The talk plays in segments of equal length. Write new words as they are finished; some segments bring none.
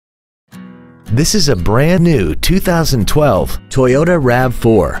This is a brand new 2012 Toyota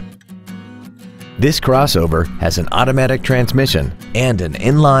RAV4. This crossover has an automatic transmission and an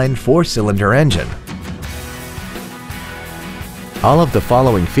inline 4-cylinder engine. All of the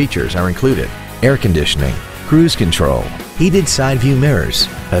following features are included: air conditioning, cruise control, heated side view mirrors,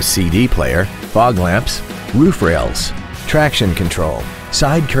 a CD player, fog lamps, roof rails, traction control,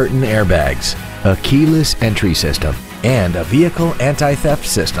 side curtain airbags, a keyless entry system, and a vehicle anti-theft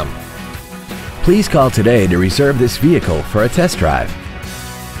system. Please call today to reserve this vehicle for a test drive.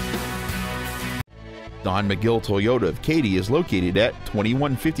 Don McGill Toyota of Katy is located at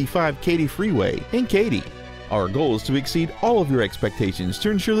 2155 Katy Freeway in Katy. Our goal is to exceed all of your expectations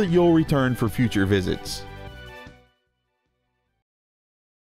to ensure that you'll return for future visits.